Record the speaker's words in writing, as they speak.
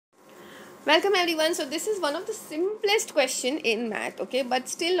Welcome everyone. So this is one of the simplest question in math, okay? But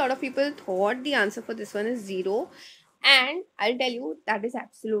still a lot of people thought the answer for this one is 0, and I'll tell you that is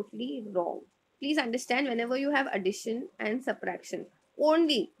absolutely wrong. Please understand, whenever you have addition and subtraction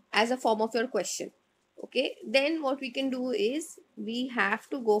only as a form of your question, okay? Then what we can do is we have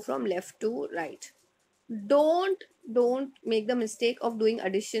to go from left to right. Don't make the mistake of doing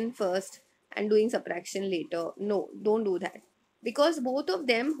addition first and doing subtraction later. No, don't do that, because both of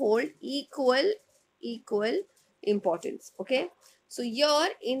them hold equal importance. Okay, so here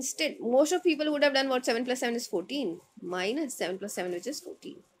instead most of people would have done what, 7 plus 7 is 14 minus 7 plus 7, which is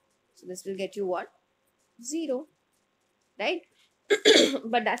 14. So this will get you what, 0, right?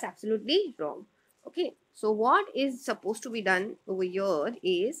 But that's absolutely wrong. Okay, so what is supposed to be done over here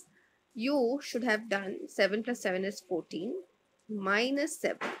is you should have done 7 plus 7 is 14 minus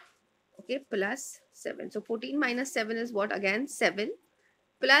 7, okay, plus 7. So 14 minus 7 is what, again 7,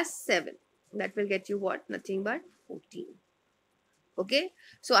 plus 7, that will get you what, nothing but 14. Okay,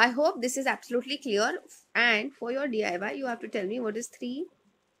 so I hope this is absolutely clear. And for your DIY, you have to tell me what is 3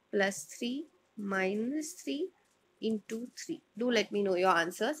 plus 3 minus 3 into 3. Do let me know your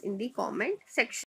answers in the comment section.